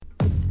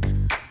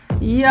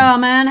Yo,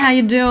 man, how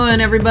you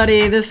doing,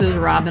 everybody? This is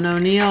Robin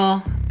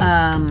O'Neill.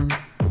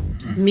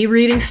 Me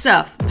reading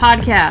stuff.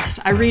 Podcast.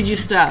 I read you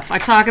stuff. I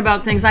talk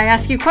about things. I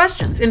ask you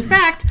questions. In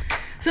fact,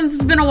 since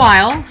it's been a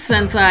while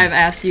since I've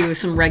asked you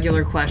some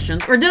regular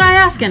questions, or did I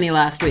ask any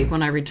last week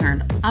when I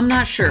returned? I'm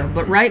not sure,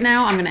 but right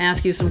now I'm going to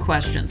ask you some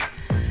questions.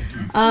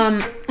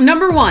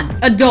 Number one,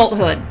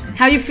 adulthood.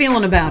 How you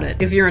feeling about it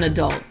if you're an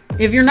adult?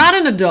 If you're not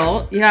an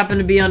adult, you happen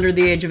to be under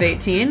the age of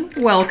 18,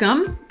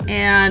 welcome.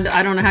 And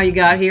I don't know how you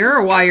got here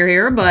or why you're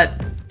here,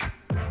 but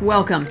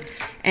welcome.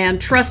 And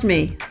trust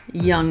me,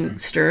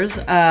 youngsters,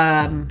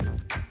 adulthood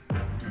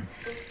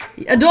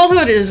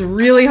is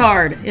really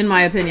hard, in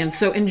my opinion.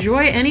 So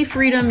enjoy any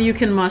freedom you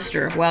can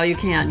muster while you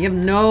can. You have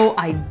no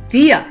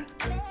idea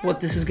what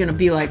this is going to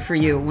be like for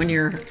you when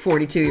you're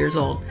 42 years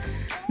old.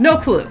 No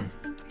clue.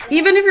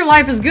 Even if your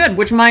life is good,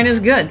 which mine is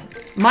good.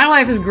 My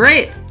life is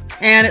great,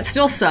 and it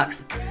still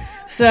sucks.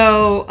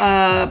 So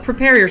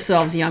prepare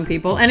yourselves, young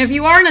people. And if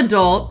you are an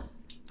adult,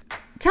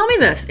 tell me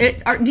this.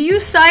 Do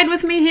you side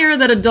with me here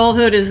that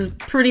adulthood is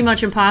pretty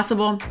much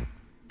impossible?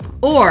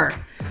 Or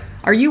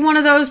are you one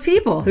of those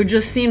people who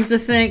just seems to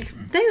think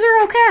things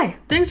are okay,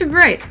 things are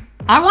great?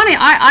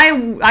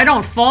 I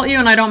don't fault you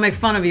and I don't make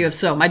fun of you if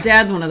so. My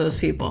dad's one of those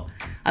people.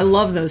 I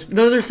love those.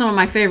 Those are some of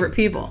my favorite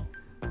people.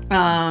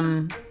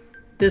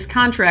 This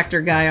contractor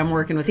guy I'm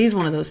working with, he's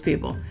one of those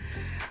people.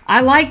 I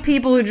like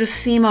people who just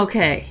seem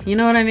okay. You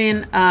know what I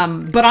mean?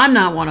 But I'm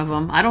not one of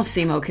them. I don't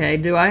seem okay,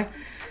 do I?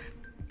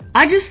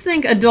 I just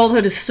think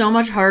adulthood is so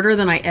much harder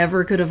than I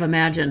ever could have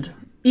imagined.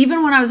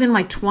 Even when I was in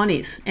my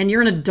 20s, and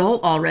you're an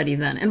adult already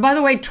then. And by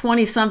the way,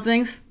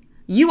 20-somethings,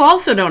 you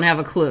also don't have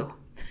a clue.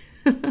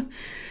 The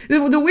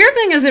weird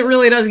thing is it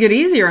really does get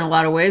easier in a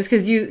lot of ways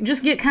because you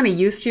just get kind of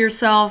used to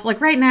yourself. Like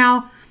right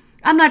now,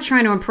 I'm not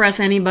trying to impress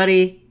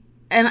anybody.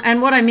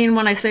 And what I mean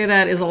when I say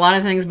that is a lot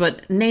of things,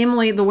 but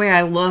namely the way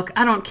I look,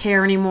 I don't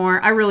care anymore.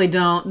 I really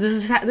don't.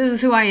 This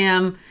is who I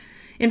am.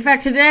 In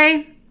fact,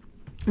 today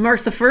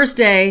marks the first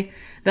day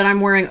that I'm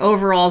wearing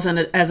overalls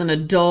as an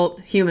adult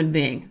human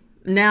being.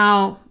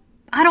 Now,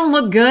 I don't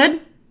look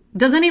good.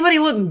 Does anybody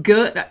look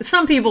good?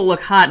 Some people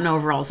look hot in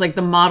overalls, like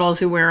the models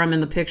who wear them in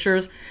the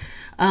pictures.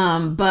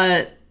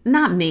 But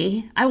not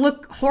me. I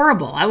look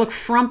horrible. I look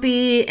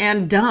frumpy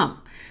and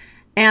dumb.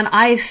 And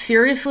I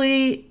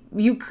seriously...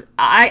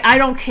 I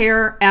don't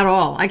care at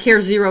all. I care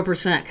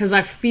 0% because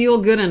I feel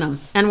good in them.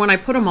 And when I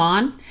put them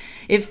on,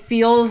 it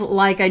feels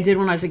like I did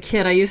when I was a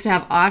kid. I used to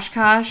have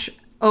Oshkosh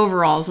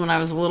overalls when I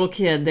was a little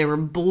kid. They were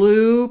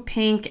blue,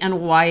 pink,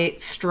 and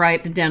white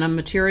striped denim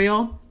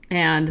material.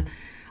 And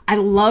I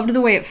loved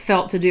the way it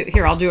felt to do.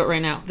 Here, I'll do it right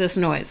now. This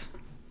noise.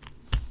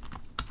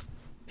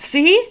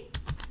 See?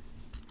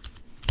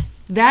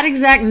 That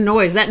exact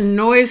noise. That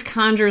noise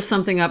conjures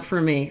something up for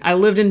me. I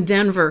lived in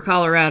Denver,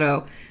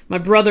 Colorado. My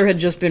brother had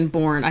just been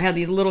born. I had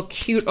these little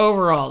cute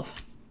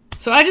overalls.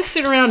 So I just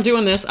sit around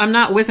doing this. I'm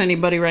not with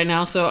anybody right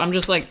now, so I'm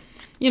just like,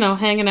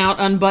 hanging out,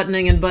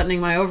 unbuttoning and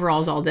buttoning my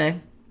overalls all day.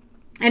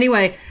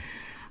 Anyway,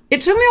 it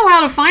took me a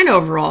while to find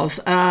overalls.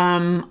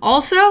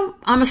 Also,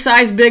 I'm a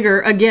size bigger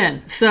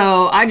again.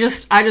 So I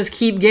just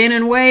keep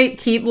gaining weight,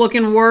 keep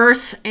looking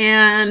worse,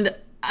 and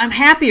I'm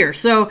happier.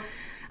 So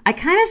I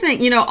kind of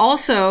think,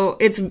 also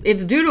it's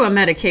due to a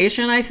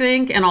medication, I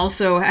think, and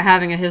also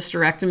having a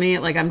hysterectomy.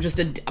 Like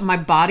my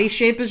body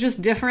shape is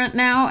just different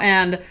now.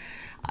 And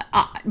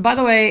by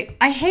the way,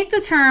 I hate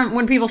the term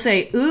when people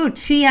say, ooh,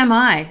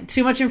 TMI,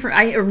 too much info.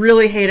 I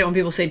really hate it when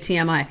people say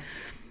TMI.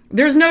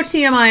 There's no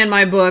TMI in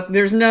my book.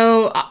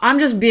 I'm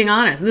just being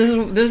honest. This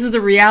is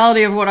the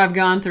reality of what I've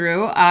gone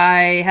through.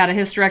 I had a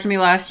hysterectomy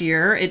last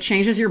year. It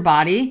changes your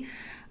body.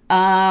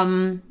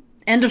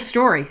 End of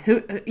story.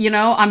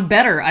 I'm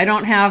better. I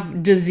don't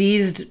have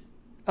diseased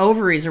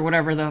ovaries or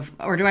whatever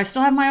or do I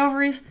still have my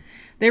ovaries?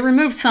 They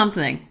removed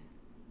something.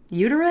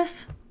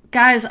 Uterus?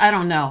 Guys, I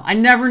don't know. I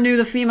never knew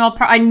the female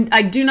part.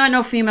 I do not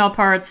know female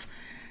parts.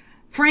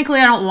 Frankly,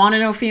 I don't want to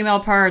know female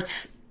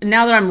parts.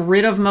 Now that I'm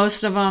rid of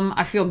most of them,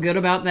 I feel good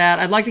about that.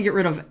 I'd like to get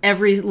rid of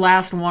every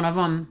last one of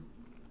them.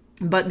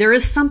 But there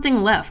is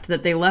something left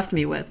that they left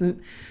me with,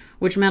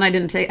 which meant I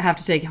didn't have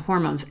to take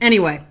hormones.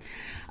 Anyway.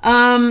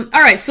 All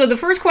right, so the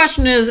first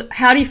question is,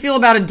 how do you feel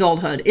about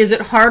adulthood? Is it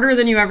harder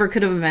than you ever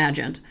could have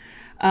imagined?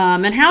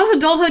 And how's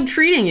adulthood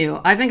treating you?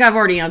 I think I've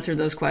already answered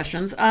those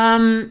questions.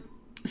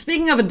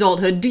 Speaking of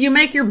adulthood, do you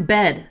make your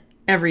bed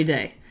every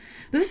day?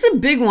 This is a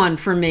big one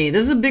for me.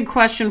 This is a big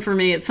question for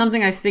me. It's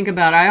something I think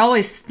about. I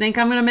always think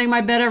I'm going to make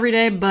my bed every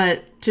day,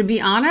 but to be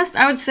honest,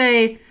 I would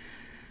say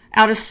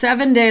out of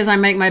 7 days, I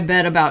make my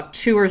bed about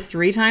 2 or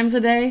 3 times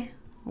a day.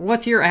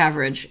 What's your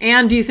average?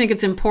 And do you think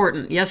it's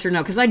important? Yes or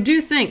no? Because I do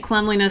think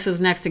cleanliness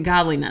is next to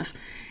godliness.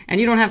 And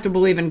you don't have to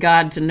believe in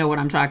God to know what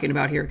I'm talking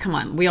about here. Come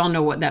on. We all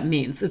know what that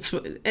means.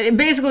 It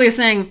basically is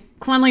saying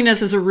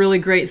cleanliness is a really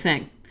great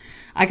thing.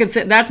 I could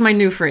say that's my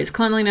new phrase.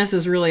 Cleanliness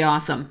is really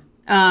awesome.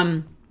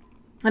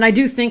 And I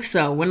do think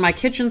so. When my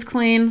kitchen's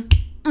clean,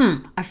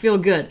 I feel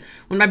good.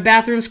 When my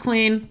bathroom's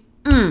clean,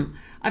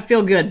 I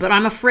feel good. But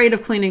I'm afraid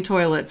of cleaning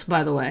toilets,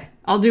 by the way.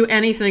 I'll do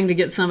anything to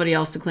get somebody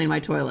else to clean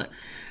my toilet.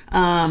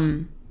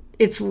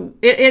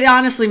 it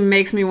honestly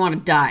makes me want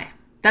to die.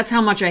 That's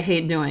how much I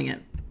hate doing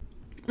it.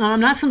 I'm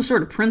not some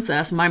sort of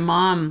princess. My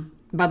mom,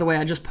 by the way,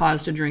 I just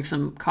paused to drink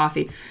some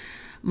coffee.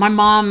 My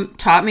mom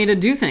taught me to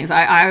do things.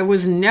 I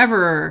was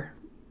never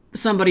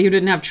somebody who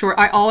didn't have chores.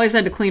 I always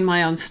had to clean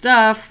my own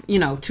stuff,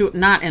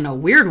 not in a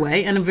weird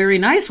way, in a very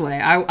nice way.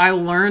 I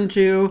learned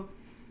to,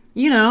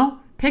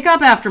 pick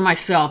up after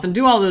myself and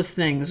do all those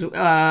things.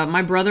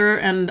 My brother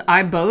and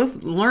I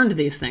both learned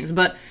these things,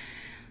 but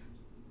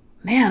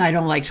man, I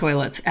don't like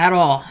toilets at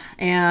all.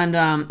 And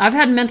I've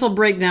had mental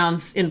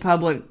breakdowns in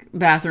public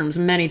bathrooms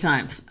many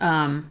times.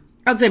 I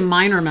would say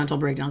minor mental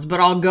breakdowns, but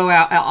I'll go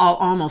out, I'll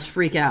almost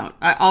freak out.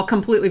 I'll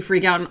completely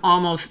freak out and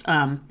almost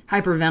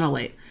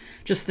hyperventilate.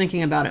 Just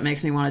thinking about it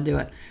makes me want to do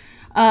it.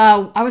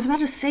 I was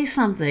about to say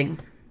something.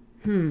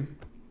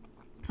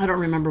 I don't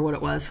remember what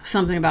it was.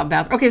 Something about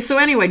bathroom. Okay, so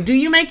anyway, do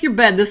you make your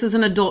bed? This is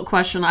an adult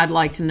question I'd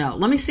like to know.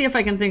 Let me see if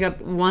I can think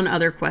of one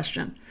other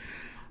question.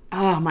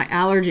 Oh, my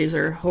allergies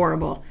are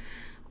horrible.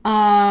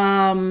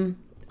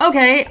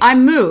 Okay, I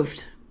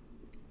moved.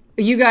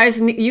 You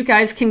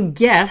guys can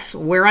guess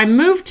where I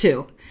moved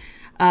to.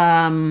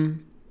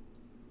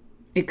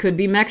 It could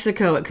be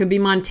Mexico. It could be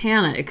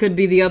Montana. It could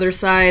be the other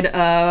side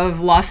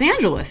of Los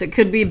Angeles. It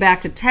could be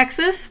back to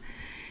Texas.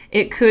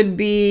 It could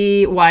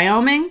be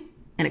Wyoming.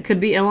 And it could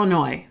be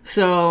Illinois.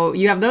 So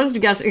you have those to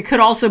guess. It could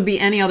also be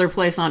any other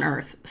place on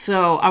Earth.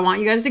 So I want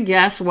you guys to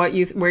guess where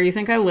you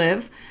think I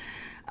live.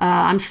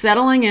 I'm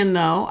settling in,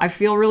 though. I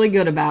feel really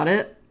good about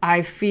it.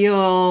 I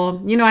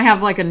feel, I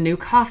have like a new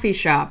coffee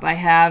shop. I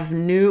have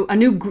two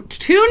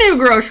new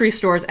grocery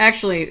stores.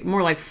 Actually,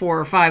 more like 4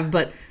 or 5,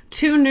 but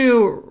 2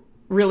 new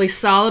really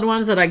solid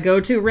ones that I go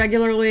to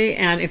regularly.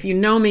 And if you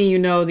know me, you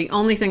know the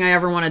only thing I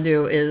ever want to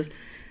do is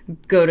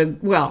go to,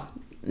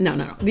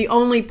 No. The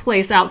only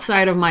place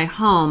outside of my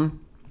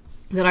home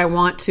that I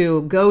want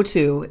to go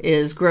to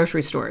is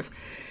grocery stores.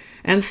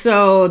 And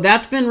so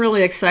that's been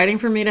really exciting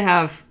for me to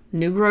have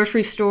new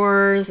grocery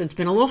stores. It's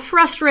been a little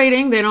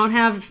frustrating. They don't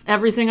have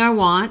everything I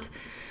want,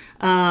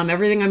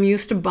 everything I'm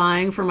used to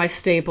buying for my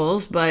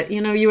staples. But,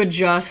 you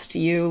adjust,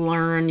 you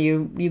learn,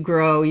 you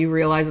grow, you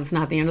realize it's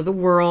not the end of the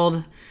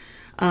world.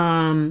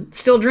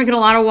 Still drinking a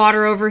lot of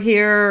water over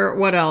here.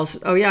 What else?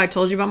 Oh, yeah, I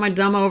told you about my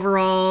dumb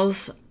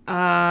overalls.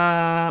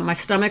 My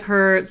stomach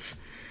hurts.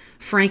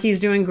 Frankie's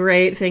doing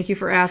great. Thank you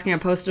for asking. I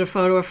posted a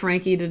photo of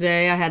Frankie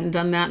today. I hadn't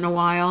done that in a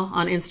while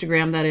on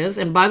Instagram, that is.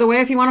 And by the way,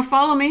 if you want to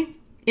follow me,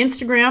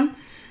 Instagram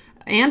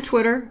and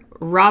Twitter,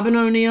 Robin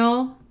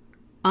O'Neill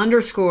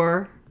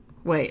 _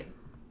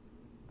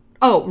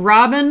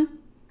 Robin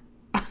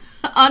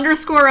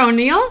 _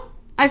 O'Neill,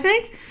 I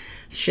think.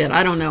 Shit,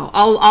 I don't know.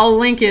 I'll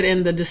link it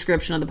in the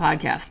description of the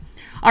podcast.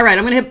 All right,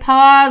 I'm going to hit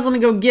pause. Let me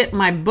go get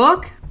my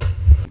book.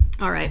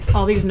 All right,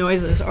 all these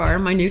noises are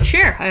my new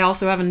chair. I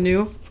also have a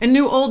new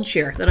old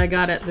chair that I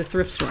got at the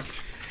thrift store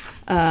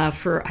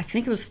for, I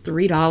think it was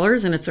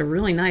 $3, and it's a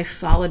really nice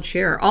solid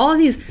chair. All of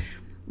these,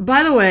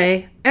 by the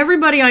way,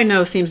 everybody I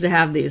know seems to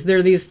have these.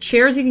 They're these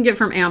chairs you can get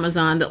from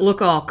Amazon that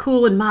look all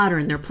cool and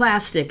modern. They're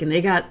plastic, and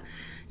they got,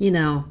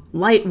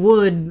 light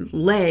wood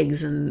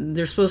legs, and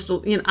they're supposed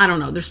to, I don't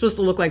know, they're supposed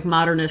to look like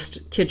modernist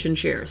kitchen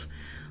chairs.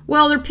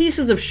 Well, they're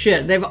pieces of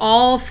shit. They've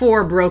all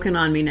 4 broken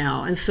on me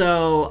now, and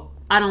so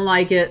I don't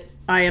like it.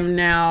 I am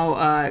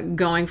now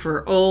going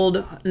for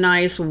old,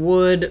 nice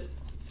wood,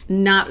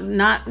 not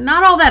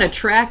all that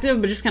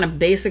attractive, but just kind of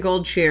basic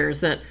old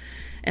chairs that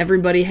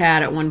everybody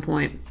had at one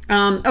point.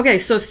 Okay,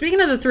 so speaking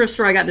of the thrift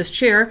store, I got this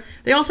chair.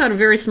 They also had a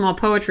very small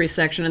poetry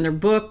section in their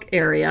book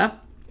area.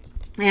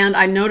 And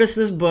I noticed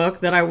this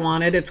book that I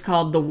wanted. It's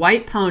called The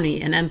White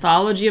Pony, an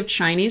Anthology of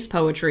Chinese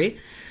Poetry.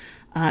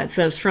 It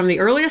says, from the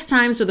earliest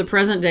times to the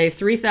present day,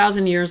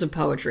 3,000 years of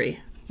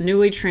poetry.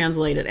 Newly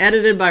translated,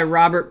 edited by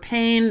Robert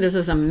Payne. This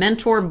is a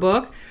mentor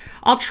book.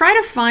 I'll try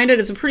to find it.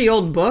 It's a pretty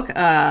old book, so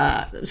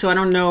I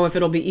don't know if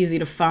it'll be easy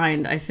to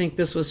find. I think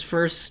this was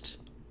first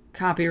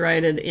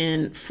copyrighted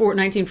in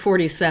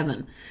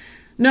 1947.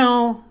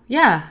 No,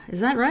 yeah, is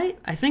that right?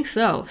 I think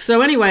so.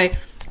 So anyway,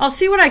 I'll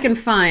see what I can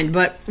find,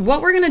 but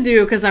what we're going to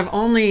do, because I've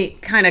only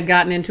kind of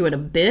gotten into it a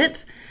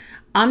bit,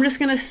 I'm just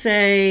going to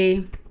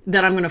say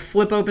that I'm going to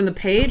flip open the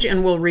page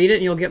and we'll read it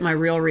and you'll get my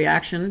real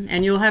reaction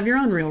and you'll have your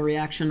own real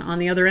reaction on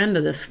the other end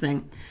of this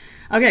thing.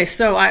 Okay,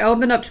 so I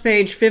opened up to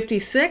page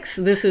 56.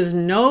 This is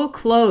No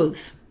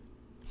Clothes.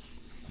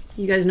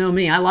 You guys know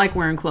me. I like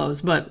wearing clothes,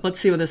 but let's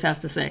see what this has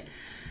to say.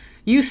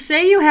 You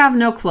say you have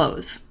no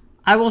clothes.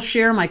 I will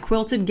share my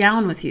quilted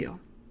gown with you.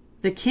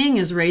 The king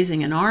is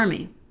raising an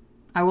army.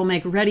 I will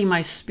make ready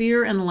my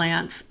spear and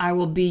lance. I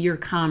will be your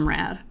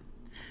comrade.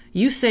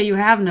 You say you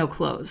have no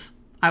clothes.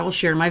 I will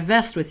share my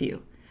vest with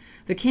you.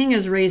 The king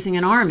is raising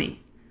an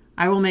army.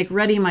 I will make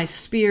ready my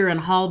spear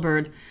and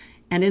halberd,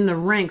 and in the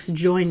ranks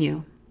join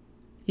you.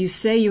 You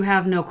say you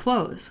have no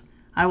clothes.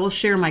 I will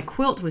share my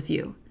quilt with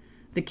you.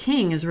 The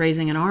king is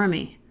raising an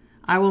army.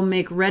 I will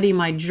make ready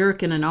my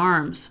jerkin and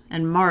arms,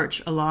 and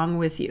march along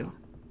with you.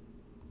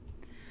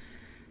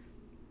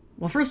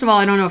 Well, first of all,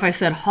 I don't know if I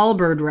said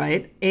halberd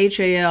right,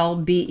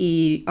 Halberd,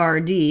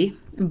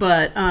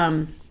 but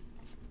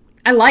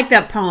I like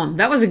that poem.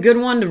 That was a good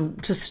one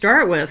to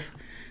start with.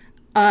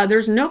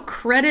 There's no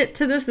credit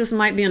to this. This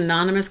might be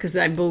anonymous because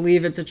I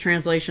believe it's a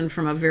translation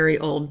from a very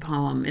old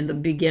poem in the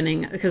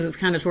beginning, because it's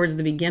kind of towards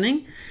the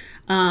beginning.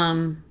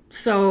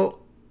 So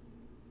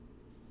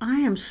I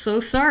am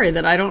so sorry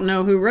that I don't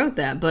know who wrote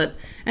that. But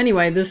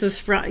anyway, this is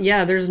from,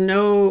 yeah, there's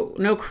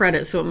no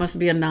credit, so it must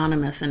be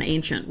anonymous and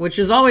ancient, which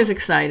is always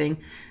exciting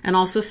and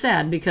also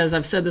sad, because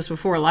I've said this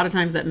before, a lot of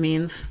times that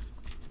means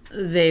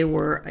they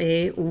were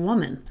a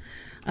woman.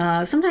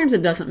 Sometimes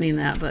it doesn't mean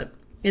that, but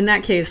in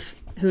that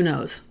case, who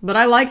knows? But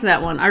I liked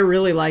that one. I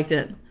really liked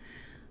it.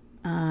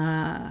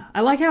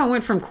 I like how it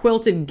went from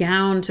quilted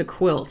gown to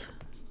quilt.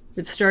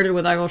 It started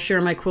with, I will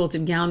share my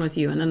quilted gown with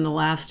you, and then the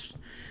last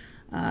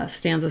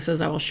stanza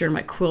says, I will share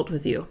my quilt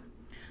with you.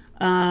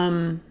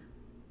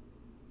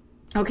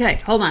 Okay,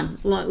 hold on.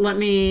 Let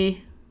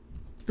me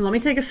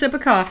take a sip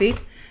of coffee.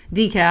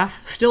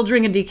 Decaf. Still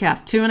drinking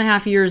decaf.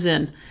 2.5 years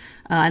in.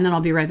 And then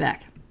I'll be right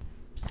back.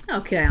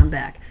 Okay, I'm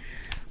back.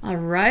 All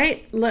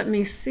right, let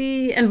me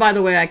see. And by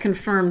the way, I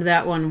confirmed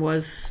that one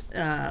was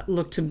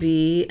looked to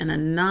be an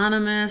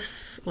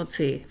anonymous, let's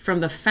see, from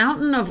the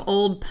Fountain of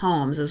Old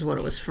Poems is what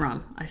it was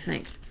from, I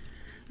think.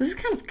 This is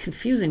kind of a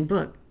confusing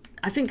book.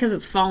 I think because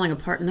it's falling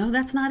apart. No,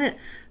 that's not it.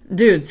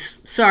 Dudes,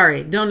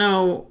 sorry, don't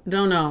know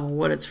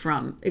what it's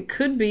from. It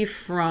could be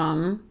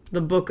from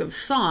the Book of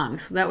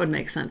Songs. That would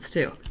make sense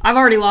too. I've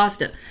already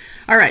lost it.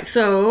 All right,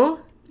 so,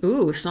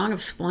 ooh, Song of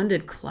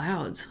Splendid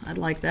Clouds. I'd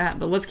like that,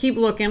 but let's keep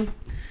looking.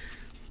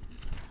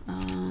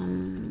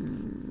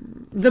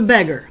 The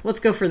Beggar. Let's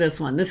go for this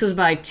one. This is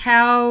by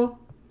Tao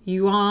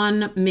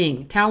Wan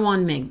Ming.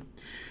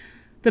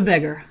 The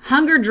Beggar.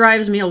 Hunger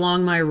drives me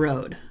along my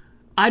road.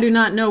 I do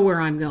not know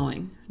where I'm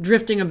going.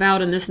 Drifting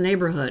about in this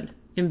neighborhood.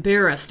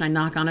 Embarrassed, I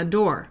knock on a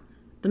door.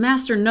 The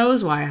master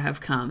knows why I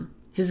have come.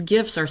 His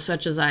gifts are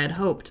such as I had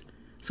hoped.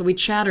 So we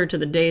chatter to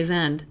the day's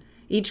end,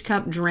 each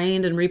cup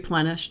drained and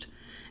replenished,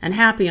 and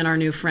happy in our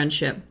new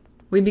friendship.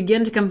 We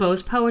begin to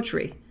compose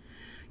poetry.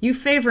 You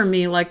favor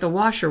me like the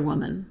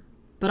washerwoman,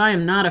 but I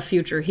am not a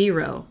future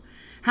hero.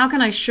 How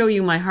can I show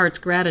you my heart's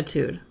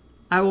gratitude?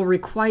 I will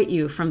requite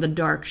you from the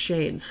dark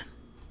shades.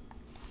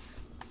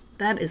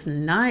 That is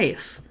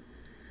nice.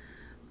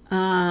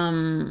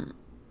 I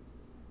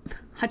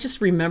just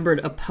remembered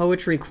a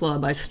poetry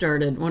club I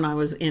started when I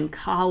was in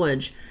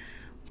college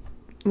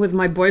with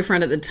my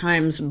boyfriend at the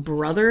time's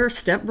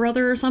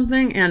stepbrother or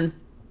something, and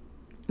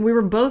we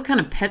were both kind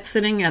of pet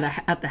sitting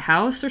at the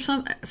house or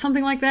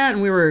something like that,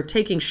 and we were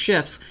taking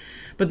shifts.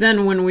 But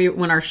then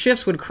when our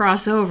shifts would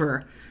cross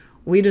over,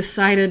 we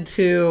decided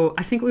to,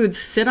 I think we would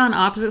sit on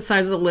opposite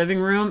sides of the living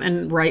room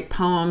and write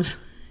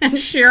poems and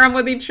share them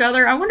with each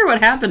other. I wonder what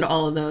happened to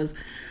all of those.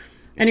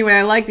 Anyway,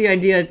 I like the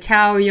idea.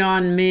 Tao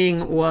Wan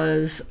Ming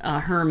was a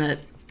hermit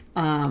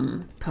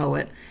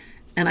poet,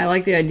 and I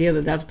like the idea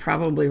that that's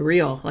probably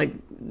real. Like,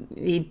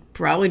 he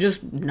probably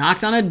just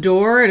knocked on a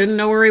door. I didn't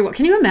know where he was.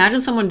 Can you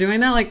imagine someone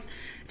doing that? Like,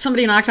 if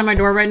somebody knocked on my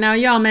door right now,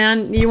 yo,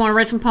 man, you want to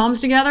write some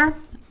poems together?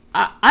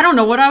 I don't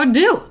know what I would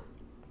do.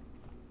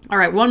 All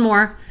right, one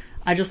more.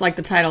 I just like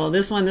the title of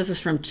this one. This is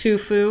from Tu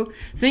Fu.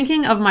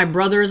 Thinking of My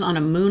Brothers on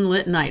a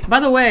Moonlit Night. By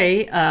the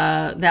way,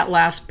 that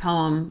last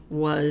poem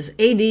was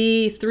AD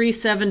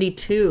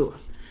 372.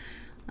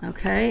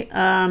 Okay.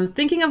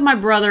 Thinking of My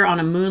Brother on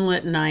a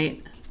Moonlit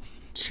Night.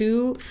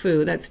 Tu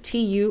Fu. That's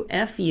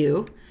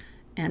Tufu.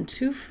 And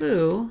Tu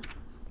Fu,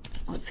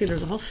 let's see,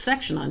 there's a whole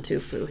section on Tu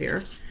Fu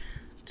here.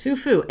 Tu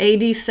Fu,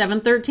 AD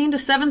 713 to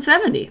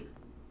 770.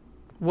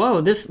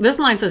 Whoa, this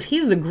line says,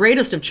 he's the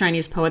greatest of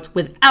Chinese poets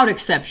without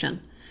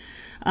exception.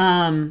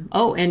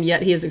 And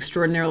yet he is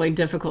extraordinarily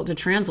difficult to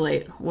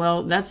translate.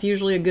 Well, that's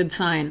usually a good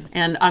sign.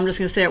 And I'm just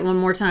going to say it one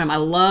more time. I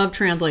love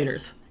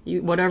translators.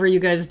 What you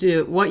guys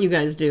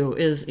do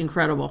is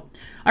incredible.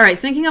 All right,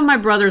 Thinking of My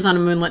Brothers on a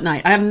Moonlit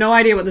Night. I have no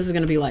idea what this is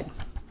going to be like.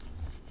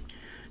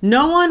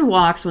 No one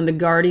walks when the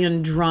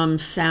guardian drum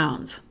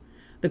sounds.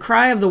 The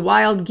cry of the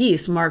wild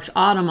geese marks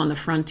autumn on the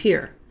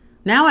frontier.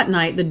 Now at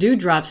night the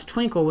dewdrops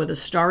twinkle with a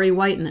starry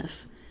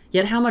whiteness.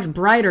 Yet how much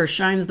brighter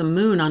shines the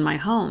moon on my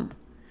home.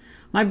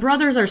 My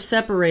brothers are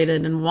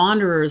separated and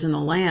wanderers in the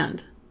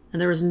land,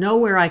 and there is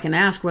nowhere I can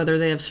ask whether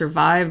they have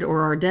survived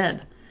or are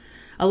dead.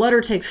 A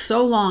letter takes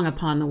so long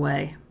upon the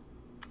way.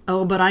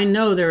 Oh, but I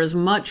know there is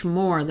much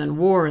more than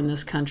war in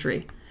this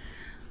country.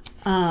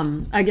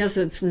 I guess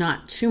it's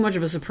not too much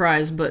of a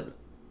surprise, but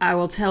I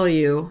will tell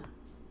you,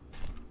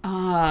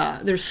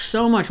 there's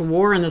so much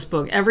war in this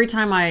book. Every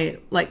time I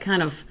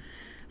kind of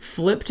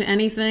flip to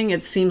anything,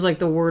 it seems like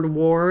the word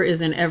war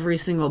is in every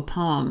single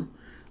poem,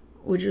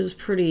 which is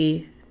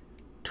pretty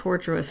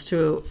torturous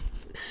to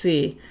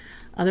see.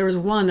 There was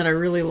one that I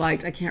really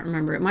liked. I can't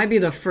remember. It might be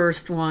the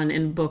first one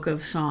in Book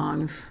of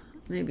Songs.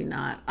 Maybe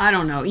not. I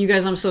don't know. You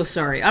guys, I'm so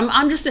sorry. I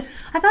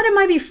thought it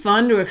might be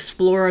fun to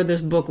explore this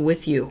book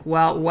with you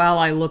while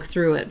I look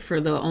through it for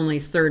the only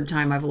third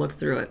time I've looked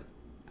through it.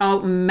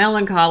 Oh,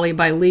 Melancholy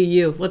by Li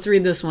Yu. Let's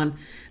read this one.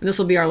 And this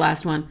will be our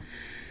last one.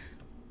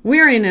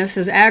 Weariness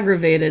has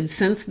aggravated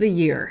since the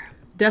year.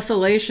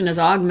 Desolation has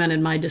augmented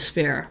my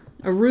despair.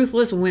 A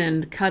ruthless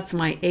wind cuts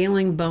my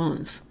ailing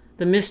bones.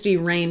 The misty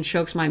rain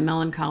chokes my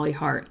melancholy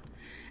heart.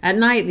 At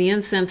night, the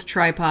incense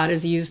tripod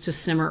is used to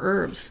simmer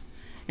herbs.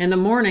 In the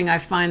morning, I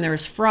find there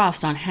is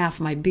frost on half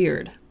my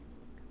beard.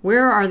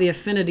 Where are the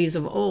affinities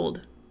of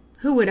old?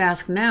 Who would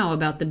ask now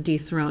about the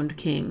dethroned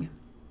king?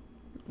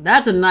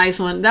 That's a nice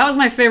one. That was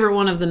my favorite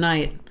one of the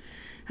night.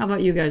 How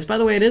about you guys? By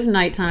the way, it is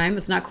nighttime.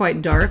 It's not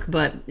quite dark,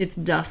 but it's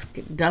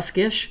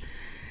duskish.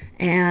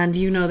 And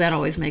you know that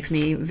always makes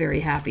me very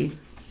happy.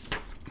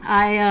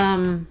 I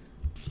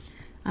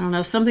don't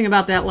know, something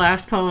about that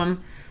last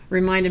poem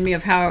reminded me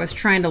of how I was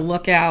trying to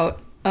look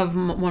out of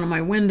one of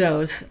my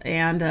windows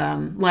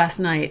and last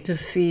night to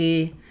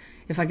see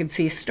if I could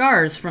see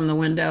stars from the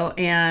window.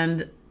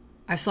 And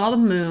I saw the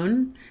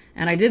moon,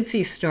 and I did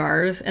see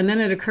stars. And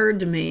then it occurred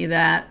to me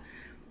that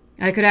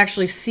I could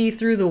actually see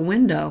through the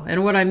window.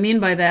 And what I mean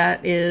by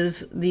that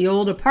is the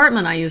old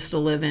apartment I used to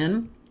live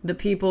in, the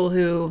people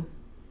who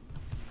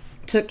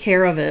took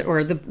care of it,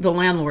 or the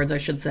landlords, I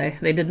should say,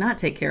 they did not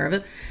take care of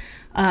it.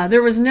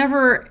 There was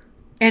never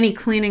any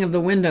cleaning of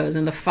the windows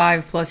in the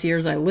 5+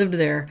 years I lived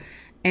there.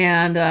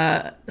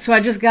 And so I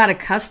just got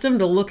accustomed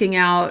to looking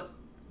out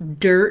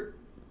dirt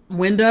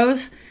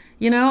windows,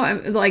 you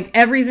know, like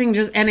everything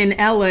just, and in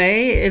LA,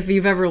 if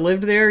you've ever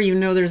lived there, you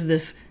know there's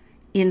this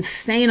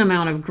insane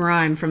amount of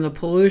grime from the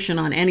pollution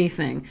on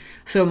anything.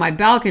 So my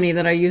balcony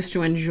that I used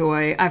to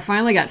enjoy, I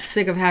finally got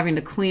sick of having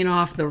to clean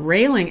off the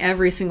railing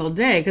every single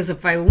day, because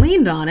if I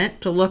leaned on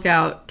it to look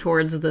out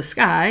towards the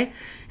sky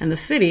and the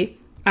city,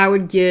 I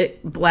would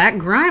get black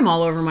grime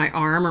all over my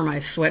arm or my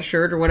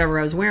sweatshirt or whatever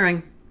I was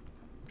wearing.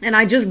 And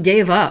I just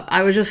gave up.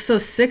 I was just so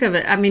sick of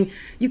it. I mean,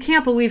 you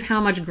can't believe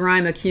how much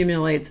grime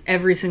accumulates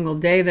every single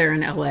day there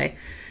in LA.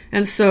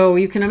 And so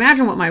you can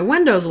imagine what my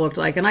windows looked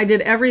like. And I did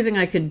everything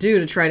I could do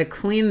to try to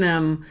clean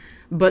them,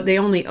 but they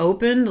only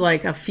opened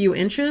like a few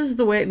inches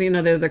the way, you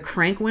know, they're the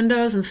crank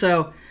windows. And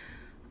so,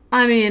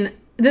 I mean,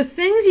 the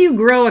things you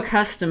grow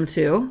accustomed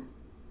to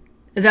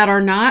that are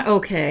not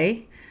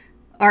okay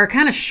are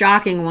kind of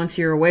shocking once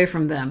you're away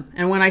from them.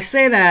 And when I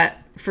say that,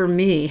 for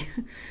me,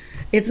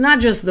 it's not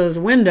just those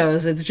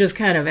windows, it's just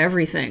kind of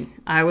everything.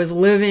 I was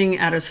living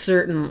at a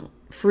certain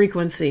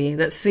frequency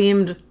that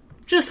seemed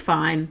just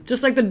fine.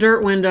 Just like the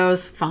dirt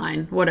windows,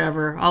 fine,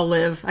 whatever, I'll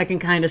live. I can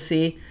kind of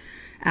see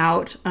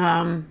out.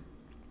 And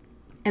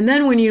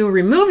then when you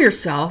remove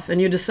yourself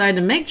and you decide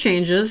to make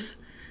changes,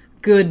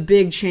 good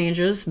big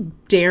changes,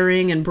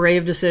 daring and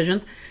brave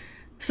decisions,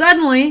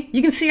 suddenly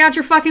you can see out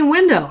your fucking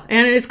window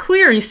and it's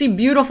clear and you see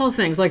beautiful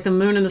things like the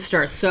moon and the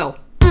stars. So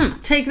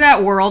take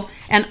that, world,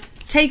 and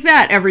take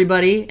that,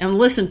 everybody, and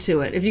listen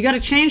to it. If you got to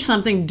change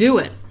something, do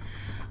it.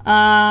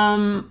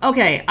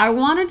 Okay, I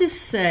wanted to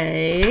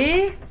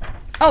say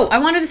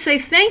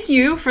thank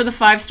you for the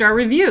 5-star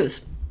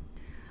reviews.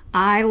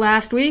 I,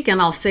 last week,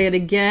 and I'll say it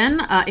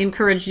again,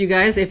 encouraged you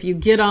guys, if you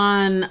get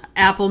on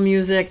Apple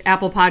Music,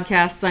 Apple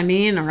Podcasts, or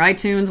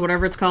iTunes,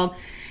 whatever it's called,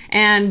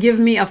 and give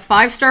me a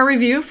 5-star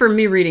review for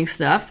me reading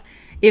stuff.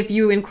 If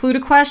you include a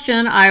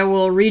question, I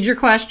will read your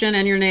question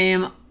and your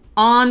name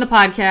on the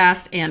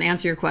podcast and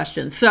answer your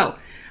question. So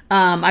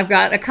I've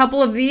got a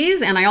couple of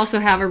these, and I also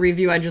have a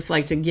review I'd just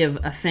like to give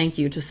a thank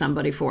you to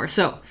somebody for.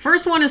 So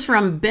first one is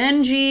from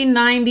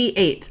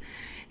Benji98.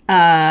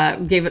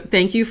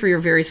 Thank you for your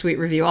very sweet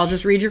review. I'll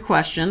just read your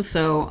question.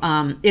 So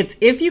it's,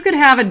 if you could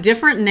have a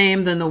different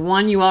name than the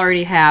one you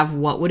already have,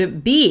 what would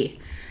it be?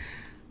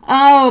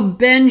 Oh,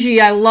 Benji,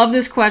 I love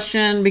this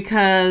question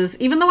because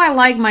even though I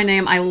like my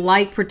name, I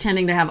like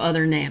pretending to have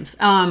other names.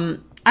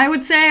 I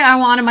would say I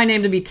wanted my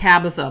name to be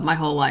Tabitha my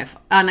whole life.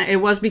 And it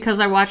was because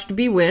I watched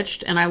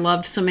Bewitched and I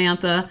loved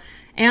Samantha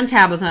and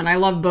Tabitha, and I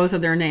loved both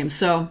of their names.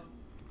 So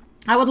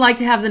I would like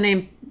to have the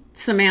name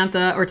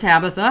Samantha or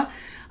Tabitha.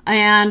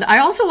 And I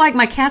also like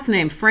my cat's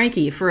name,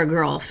 Frankie, for a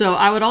girl. So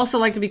I would also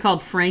like to be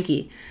called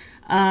Frankie.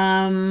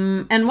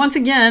 And once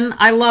again,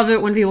 I love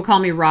it when people call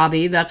me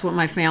Robbie. That's what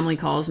my family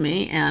calls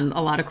me, and a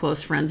lot of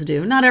close friends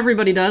do. Not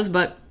everybody does,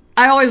 but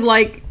I always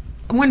like,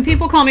 when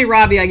people call me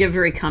Robbie, I get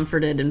very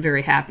comforted and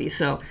very happy.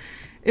 So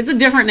it's a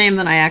different name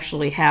than I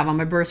actually have on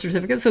my birth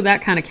certificate, so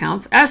that kind of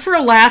counts. As for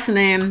a last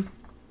name,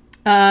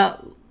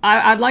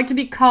 I'd like to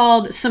be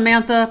called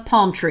Samantha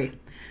Palmtree.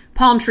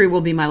 Palmtree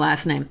will be my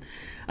last name.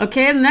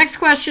 Okay, the next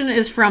question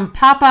is from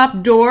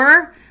Pop-Up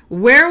Door.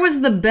 Where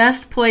was the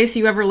best place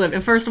you ever lived?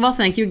 And first of all,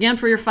 thank you again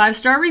for your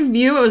 5-star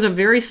review. It was a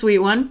very sweet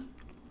one.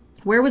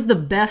 Where was the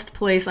best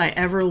place I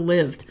ever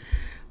lived?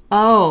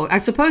 Oh, I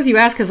suppose you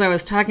asked because I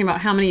was talking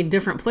about how many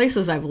different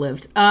places I've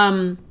lived.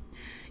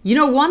 You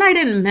know, one I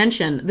didn't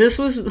mention. This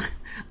was,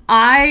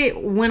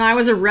 when I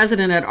was a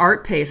resident at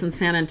Art Pace in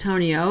San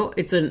Antonio,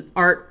 it's an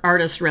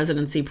artist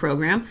residency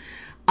program.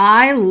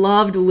 I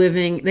loved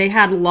living, they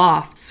had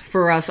lofts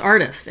for us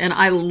artists, and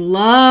I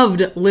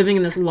loved living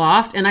in this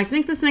loft. And I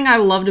think the thing I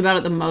loved about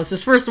it the most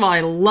is, first of all,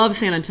 I love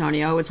San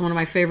Antonio. It's one of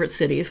my favorite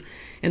cities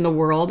in the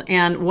world.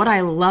 And what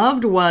I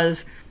loved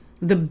was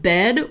the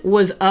bed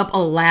was up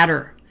a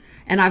ladder.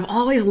 And I've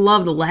always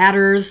loved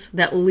ladders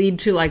that lead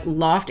to like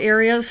loft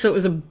areas. So it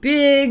was a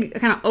big,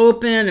 kind of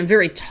open and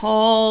very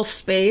tall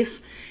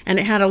space. And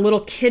it had a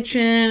little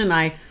kitchen. And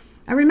I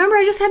remember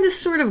I just had this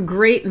sort of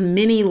great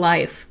mini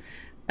life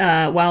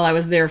while I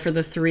was there for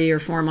the 3 or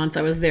 4 months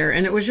I was there.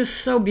 And it was just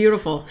so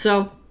beautiful.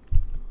 So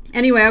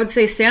anyway, I would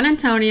say San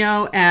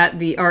Antonio at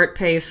the Art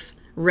Pace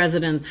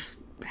Residence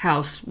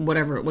House,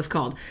 whatever it was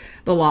called,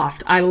 the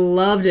loft. I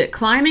loved it.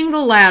 Climbing the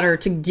ladder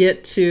to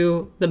get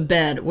to the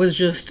bed was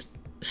just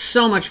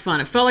so much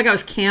fun. It felt like I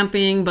was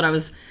camping, but I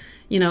was,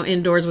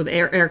 indoors with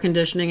air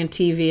conditioning and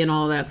TV and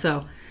all of that.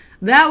 So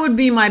that would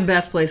be my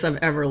best place I've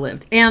ever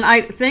lived. And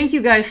I thank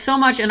you guys so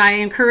much. And I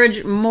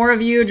encourage more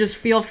of you, just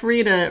feel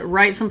free to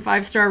write some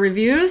 5-star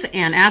reviews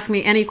and ask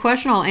me any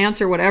question. I'll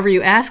answer whatever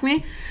you ask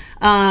me.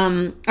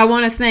 I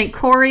want to thank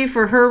Corey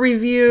for her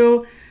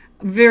review.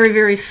 Very,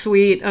 very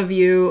sweet of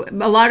you.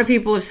 A lot of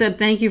people have said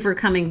thank you for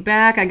coming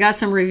back. I got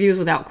some reviews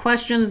without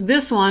questions.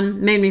 This one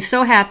made me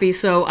so happy,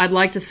 so I'd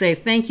like to say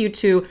thank you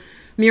to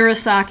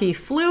Murasaki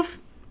Floof.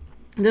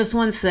 This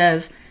one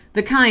says,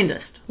 the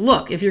kindest.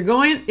 Look, if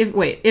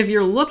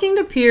you're looking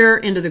to peer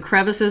into the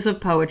crevices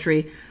of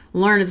poetry,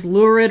 learn its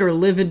lurid or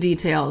livid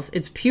details,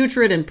 its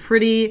putrid and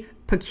pretty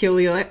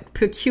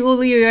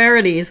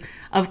peculiarities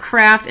of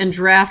craft and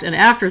draft and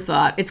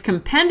afterthought, its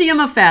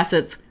compendium of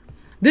facets,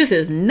 this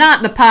is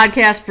not the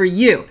podcast for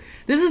you.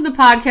 This is the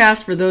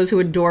podcast for those who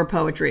adore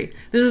poetry.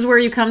 This is where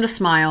you come to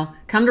smile,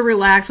 come to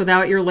relax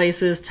without your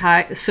laces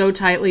so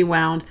tightly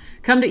wound,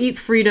 come to eat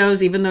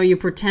Fritos even though you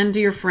pretend to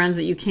your friends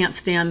that you can't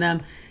stand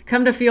them,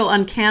 come to feel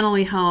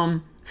uncannily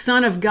home.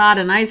 Son of God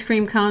and ice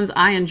cream cones,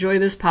 I enjoy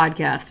this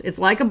podcast. It's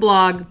like a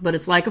blog, but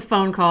it's like a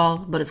phone call,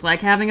 but it's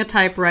like having a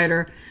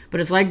typewriter, but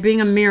it's like being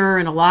a mirror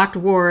in a locked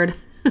ward,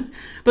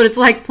 but it's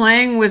like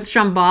playing with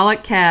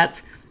shambolic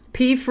cats.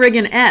 P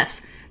friggin'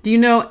 S. Do you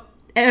know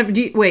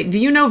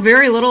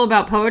very little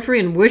about poetry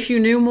and wish you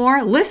knew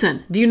more?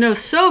 Listen. Do you know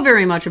so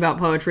very much about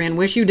poetry and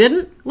wish you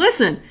didn't?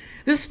 Listen.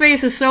 This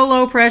space is so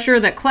low pressure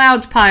that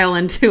clouds pile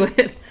into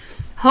it.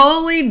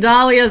 Holy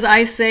dahlias,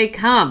 I say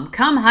come.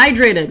 Come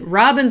hydrated.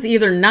 Robin's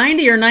either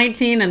 90 or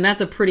 19, and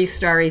that's a pretty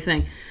starry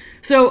thing.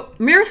 So,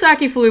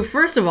 Murasaki Flew,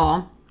 first of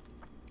all,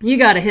 you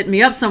got to hit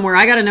me up somewhere.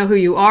 I got to know who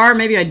you are.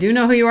 Maybe I do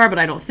know who you are, but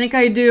I don't think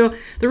I do.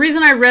 The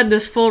reason I read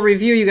this full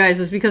review, you guys,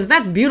 is because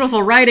that's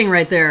beautiful writing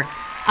right there.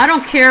 I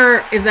don't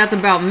care if that's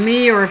about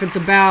me or if it's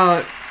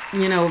about,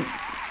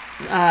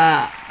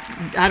 I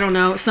don't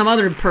know, some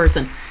other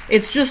person.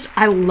 It's just,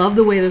 I love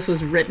the way this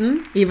was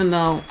written, even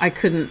though I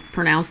couldn't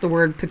pronounce the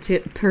word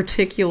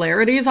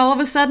particularities all of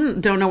a sudden.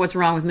 Don't know what's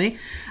wrong with me.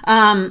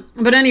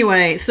 But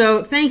anyway,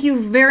 so thank you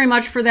very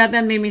much for that.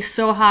 That made me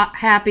so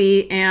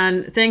happy.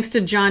 And thanks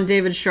to John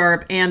David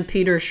Sharp and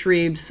Peter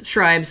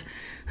Schreibs,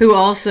 who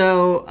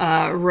also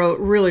wrote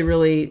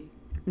really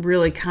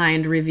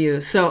kind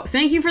reviews. So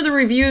thank you for the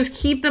reviews.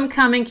 Keep them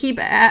coming. Keep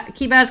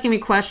asking me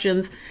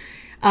questions.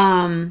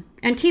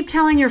 And keep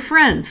telling your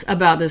friends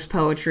about this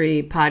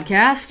poetry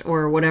podcast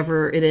or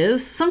whatever it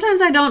is. Sometimes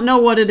I don't know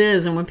what it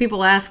is, and when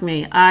people ask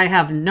me, I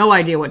have no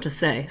idea what to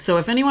say. So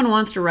if anyone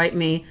wants to write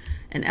me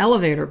an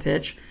elevator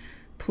pitch,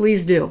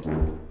 please do.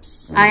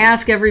 I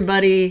ask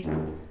everybody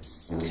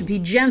to be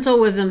gentle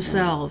with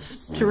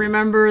themselves, to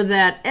remember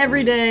that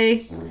every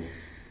day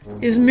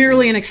is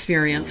merely an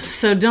experience.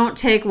 So don't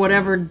take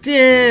whatever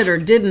did or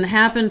didn't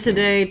happen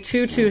today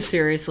too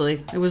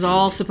seriously. It was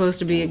all supposed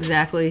to be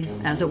exactly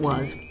as it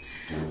was.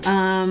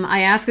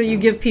 I ask that you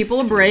give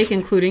people a break,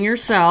 including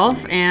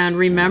yourself, and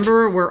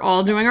remember we're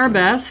all doing our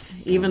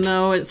best, even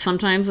though it's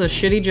sometimes a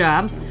shitty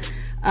job.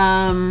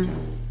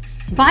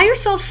 Buy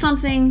yourself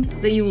something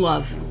that you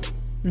love.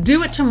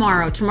 Do it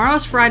tomorrow.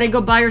 Tomorrow's Friday.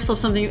 Go buy yourself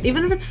something,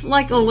 even if it's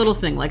like a little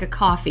thing, like a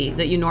coffee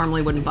that you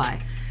normally wouldn't buy.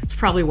 It's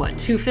probably what,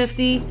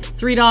 $2.50,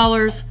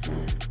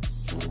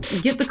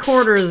 $3. Get the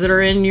quarters that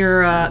are in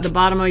your the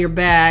bottom of your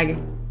bag.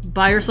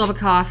 Buy yourself a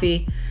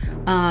coffee.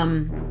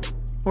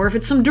 Or if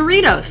it's some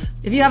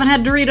Doritos. If you haven't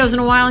had Doritos in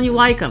a while and you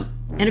like them.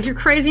 And if you're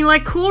crazy and you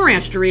like Cool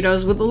Ranch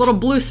Doritos with the little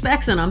blue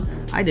specks in them,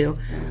 I do,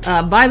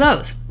 buy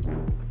those.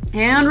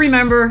 And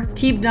remember,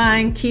 keep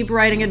dying, keep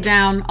writing it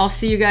down. I'll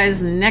see you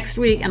guys next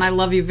week, and I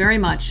love you very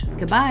much.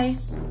 Goodbye.